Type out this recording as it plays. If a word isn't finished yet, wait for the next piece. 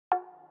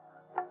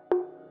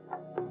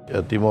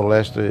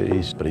Timor-Leste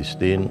is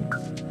pristine,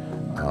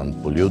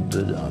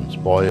 unpolluted,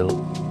 unspoiled.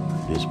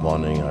 This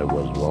morning I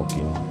was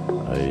walking,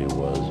 I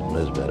was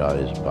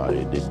mesmerized by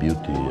the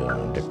beauty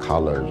and the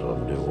colors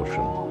of the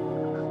ocean.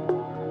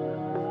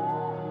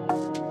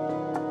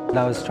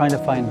 I was trying to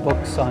find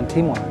books on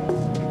Timor,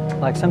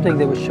 like something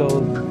that would show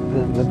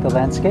the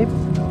landscape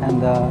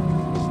and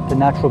the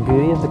natural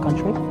beauty of the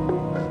country.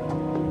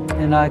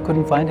 And I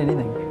couldn't find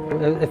anything.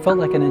 It felt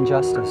like an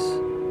injustice.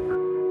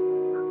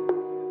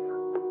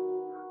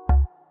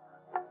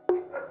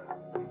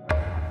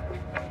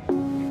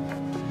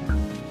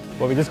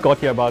 Well, we just got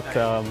here about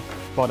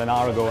an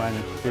hour ago, and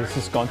we've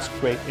just gone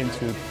straight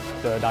into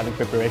the diving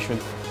preparation.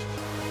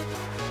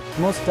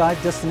 Most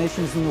dive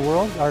destinations in the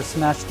world are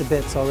smashed to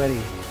bits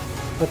already.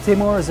 But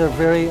Timor is a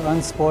very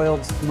unspoiled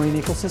marine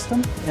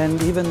ecosystem,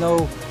 and even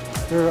though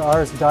there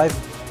are dive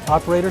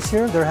operators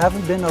here, there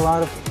haven't been a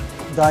lot of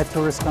dive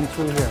tourists come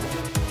through here.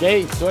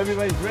 Okay, so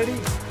everybody's ready?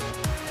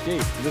 Okay,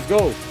 let's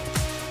go.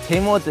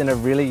 Timor's in a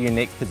really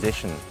unique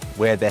position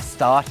where they're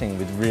starting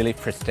with really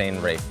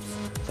pristine reefs.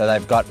 So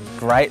they've got a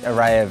great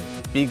array of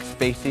big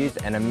species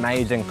and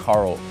amazing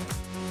coral.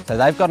 So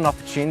they've got an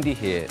opportunity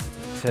here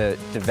to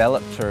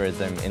develop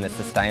tourism in a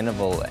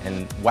sustainable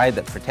and way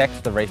that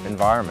protects the reef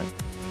environment.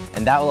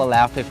 And that will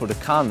allow people to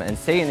come and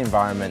see an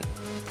environment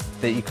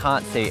that you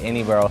can't see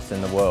anywhere else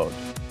in the world.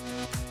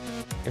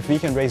 If we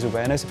can raise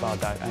awareness about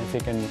that, and if we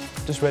can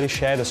just really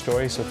share the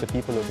stories of the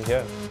people over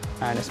here,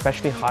 and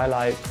especially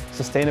highlight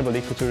sustainable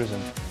ecotourism,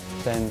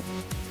 then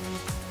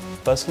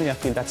personally I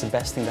feel that's the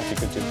best thing that we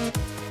could do.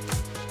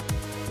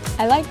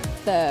 I like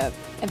the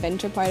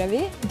adventure part of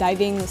it.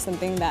 Diving is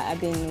something that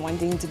I've been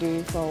wanting to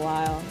do for a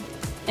while.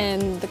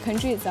 And the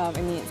country itself,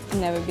 I mean, it's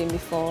never been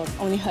before,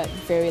 only heard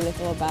very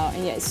little about,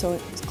 and yet it's so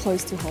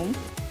close to home.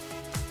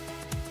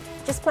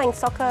 Just playing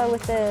soccer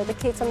with the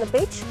kids on the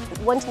beach,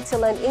 wanting to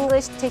learn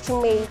English, teaching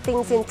me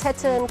things in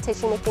Teton,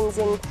 teaching me things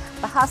in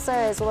Bahasa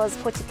as well as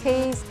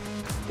Portuguese.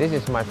 This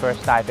is my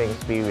first diving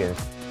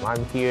experience.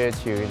 I'm here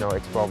to,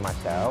 explore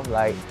myself.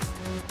 Like,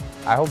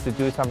 I hope to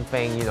do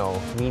something,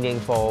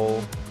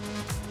 meaningful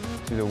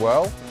to the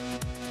world.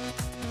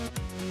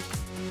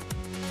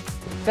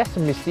 That's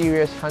a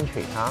mysterious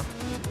country, huh?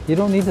 You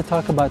don't need to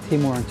talk about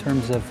Timor in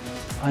terms of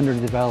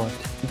underdeveloped.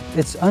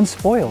 It's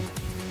unspoiled.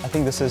 I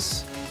think this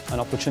is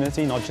an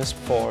opportunity not just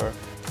for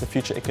the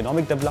future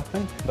economic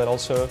development, but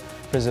also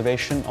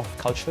preservation of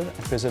culture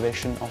and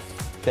preservation of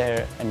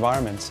their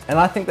environments. And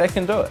I think they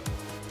can do it.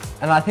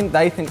 And I think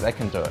they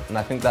can do it. And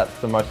I think that's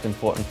the most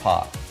important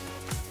part.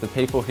 The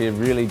people here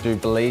really do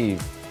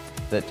believe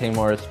that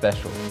Timor is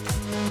special.